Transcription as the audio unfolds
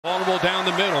Vulnerable down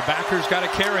the middle. Backer's got to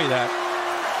carry that.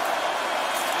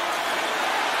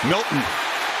 Milton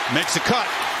makes a cut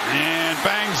and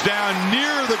bangs down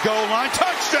near the goal line.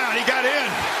 Touchdown. He got in.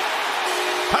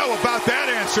 How about that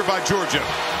answer by Georgia?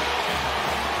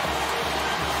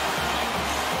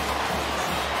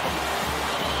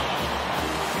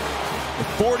 The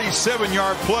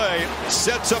 47-yard play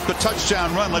sets up the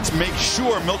touchdown run. Let's make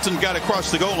sure Milton got across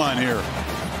the goal line here.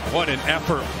 What an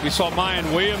effort. We saw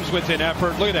Mayan Williams with an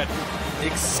effort. Look at that.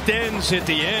 Extends at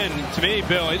the end. To me,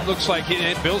 Bill, it looks like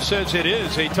Bill says it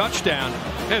is a touchdown.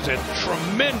 That's a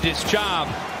tremendous job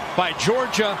by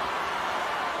Georgia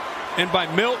and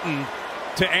by Milton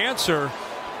to answer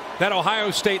that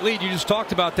Ohio State lead. You just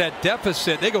talked about that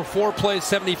deficit. They go 4 plays,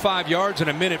 75 yards in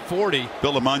a minute 40.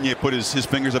 Bill Lamagna put his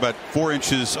fingers about 4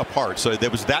 inches apart, so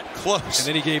that was that close. And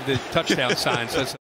then he gave the touchdown sign. So